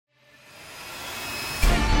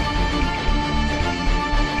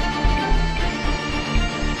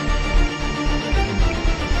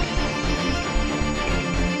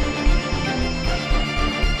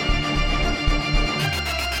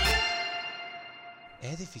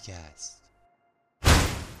Edificast.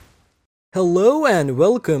 Hello and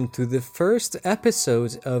welcome to the first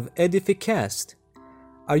episode of Edificast.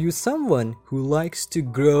 Are you someone who likes to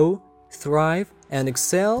grow, thrive, and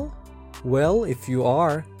excel? Well, if you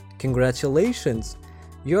are, congratulations.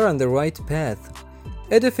 You're on the right path.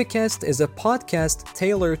 Edificast is a podcast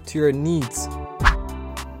tailored to your needs.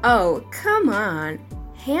 Oh, come on.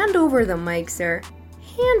 Hand over the mic, sir.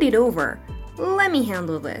 Hand it over. Let me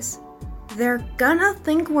handle this. They're gonna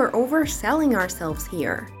think we're overselling ourselves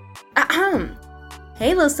here. Ahem.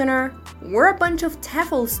 Hey listener, we're a bunch of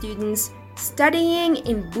TEFL students studying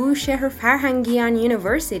in Bushehr Farhangian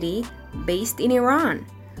University based in Iran.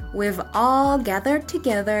 We've all gathered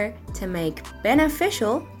together to make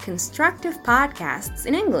beneficial, constructive podcasts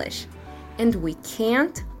in English, and we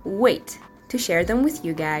can't wait to share them with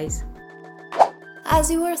you guys. As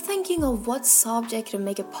we were thinking of what subject to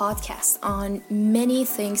make a podcast on, many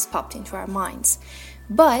things popped into our minds.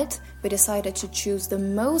 But we decided to choose the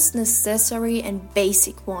most necessary and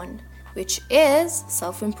basic one, which is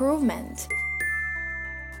self-improvement.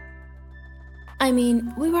 I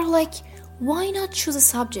mean, we were like, why not choose a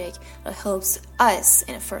subject that helps us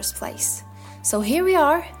in the first place? So here we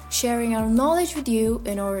are, sharing our knowledge with you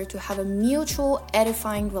in order to have a mutual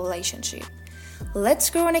edifying relationship. Let's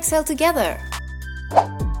grow and excel together!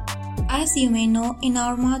 As you may know, in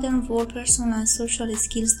our modern world, personal and social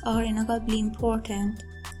skills are incredibly important.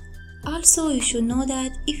 Also, you should know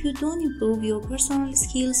that if you don't improve your personal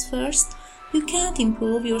skills first, you can't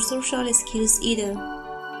improve your social skills either.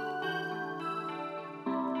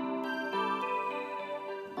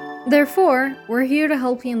 Therefore, we're here to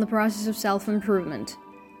help you in the process of self-improvement.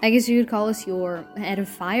 I guess you could call us your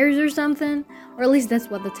edifiers or something, or at least that's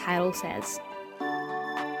what the title says.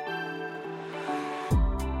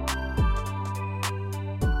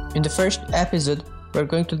 In the first episode, we're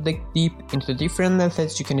going to dig deep into the different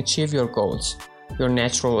methods you can achieve your goals, your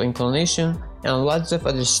natural inclination, and lots of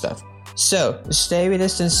other stuff. So, stay with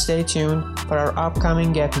us and stay tuned for our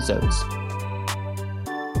upcoming episodes.